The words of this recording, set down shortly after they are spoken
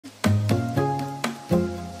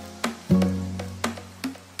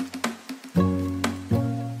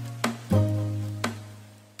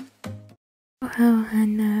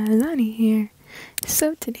Toca Lani here.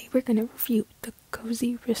 So today we're gonna review the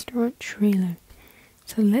Cozy Restaurant trailer.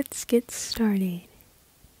 So let's get started.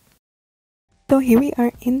 So here we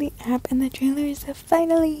are in the app and the trailer is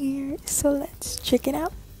finally here. So let's check it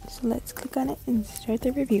out. So let's click on it and start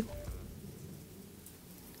the review.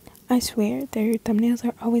 I swear their thumbnails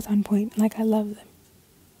are always on point, like I love them.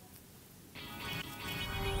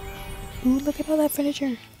 Ooh, look at all that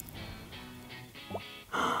furniture.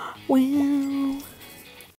 Wow.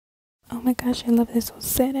 Oh my gosh, I love this whole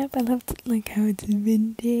setup. I love like how it's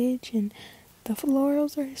vintage and the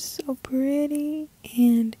florals are so pretty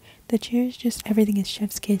and the chairs, just everything is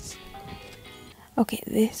chef's kiss. Okay,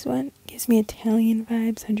 this one gives me Italian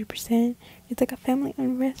vibes 100%. It's like a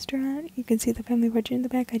family-owned restaurant. You can see the family portrait in the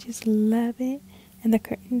back. I just love it. And the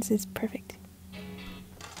curtains is perfect.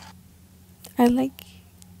 I like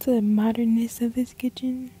the modernness of this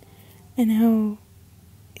kitchen and how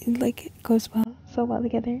it goes so well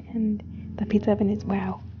together, and the pizza oven is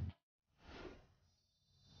wow.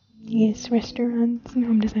 Yes, restaurants and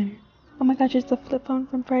home designer. Oh my gosh, it's the flip phone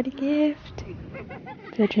from Friday Gift.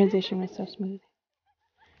 The transition was so smooth.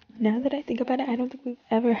 Now that I think about it, I don't think we've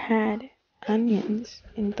ever had onions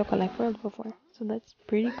in Toca Lani world before, so that's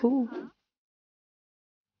pretty cool.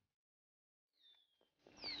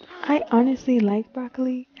 I honestly like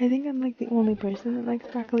broccoli. I think I'm like the only person that likes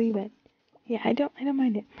broccoli, but yeah, I don't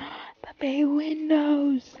mind it. The bay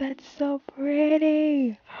windows, that's so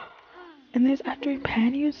pretty. And there's outdoor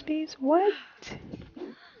patio space. What?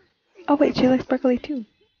 Oh wait, she likes broccoli too.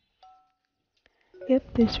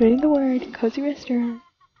 Yep, they're spreading the word. Cozy restaurant.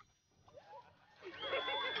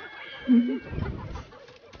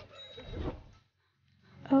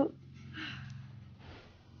 Oh.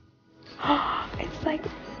 It's like,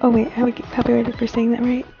 oh wait, I would get copyrighted for saying that,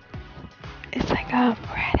 right? It's like a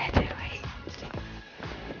ratatouille.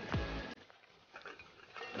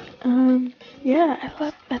 Yeah, I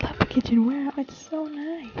love the kitchen. Wow, it's so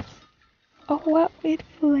nice. Oh wow, it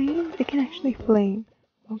flames. It can actually flame.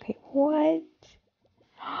 Okay, what?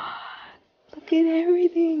 Look at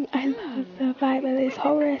everything. I love the vibe of this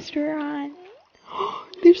whole restaurant.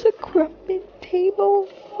 There's a crumpet table.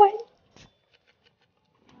 What?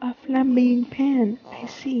 A flambeing pan. I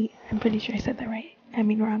see. I'm pretty sure I said that right. I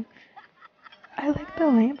mean wrong. I like the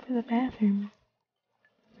lamp for the bathroom.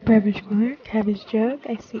 Beverage cooler, cabbage jug.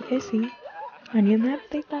 I see. Onion lamp.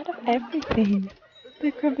 They thought of everything.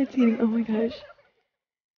 The crumpet seating. Oh my gosh.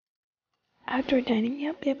 Outdoor dining.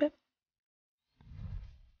 Yep.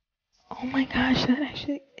 Oh my gosh, that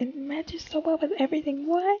actually, it matches so well with everything.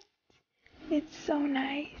 What? It's so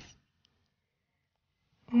nice.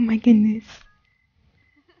 Oh my goodness.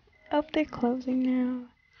 Oh, they're closing now.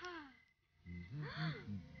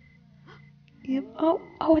 Yep.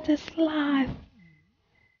 Oh, it's a sloth.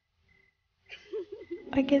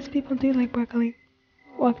 I guess people do like broccoli.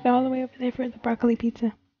 Walked all the way over there for the broccoli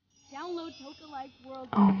pizza.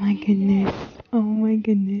 Oh my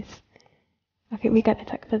goodness. Okay, we gotta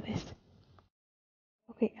talk about this.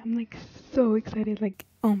 Okay, I'm like so excited. Like,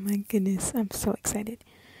 oh my goodness, I'm so excited.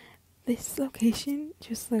 This location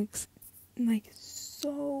just looks like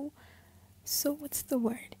so what's the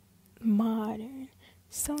word? Modern.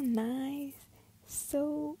 So nice.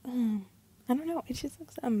 So I don't know, it just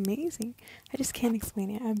looks amazing. I just can't explain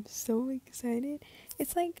it. I'm so excited.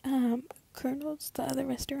 It's like Colonel's, the other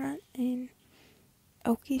restaurant in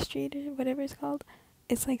Oakey Street or whatever it's called.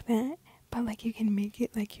 It's like that, but like you can make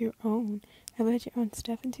it like your own and put your own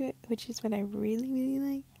stuff into it, which is what I really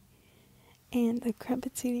like. And the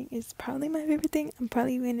crumpet seating is probably my favorite thing. I'm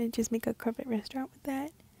probably gonna just make a crumpet restaurant with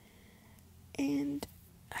that. And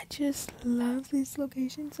I just love this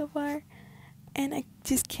location so far, and I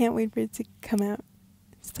just can't wait for it to come out.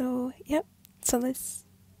 So yep, so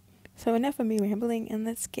enough of me rambling, and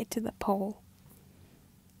let's get to the poll.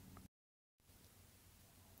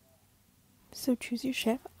 So choose your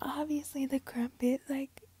chef. Obviously the crumpet,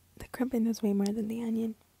 like the crumpet knows way more than the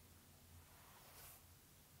onion.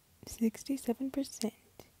 67%.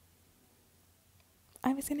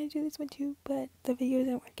 I was gonna do this one too, but the video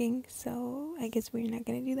isn't working, so I guess we're not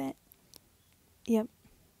gonna do that. Yep.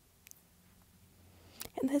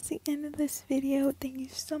 And that's the end of this video. Thank you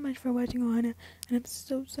so much for watching, Ohana, and I'm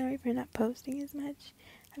so sorry for not posting as much.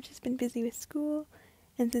 I've just been busy with school,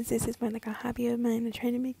 and since this is more like a hobby of mine, I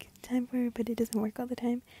try to make time for it, but it doesn't work all the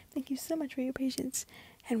time. Thank you so much for your patience,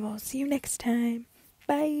 and we'll see you next time.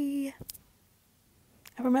 Bye!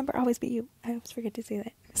 And remember, always be you. I always forget to say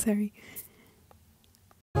that. Sorry.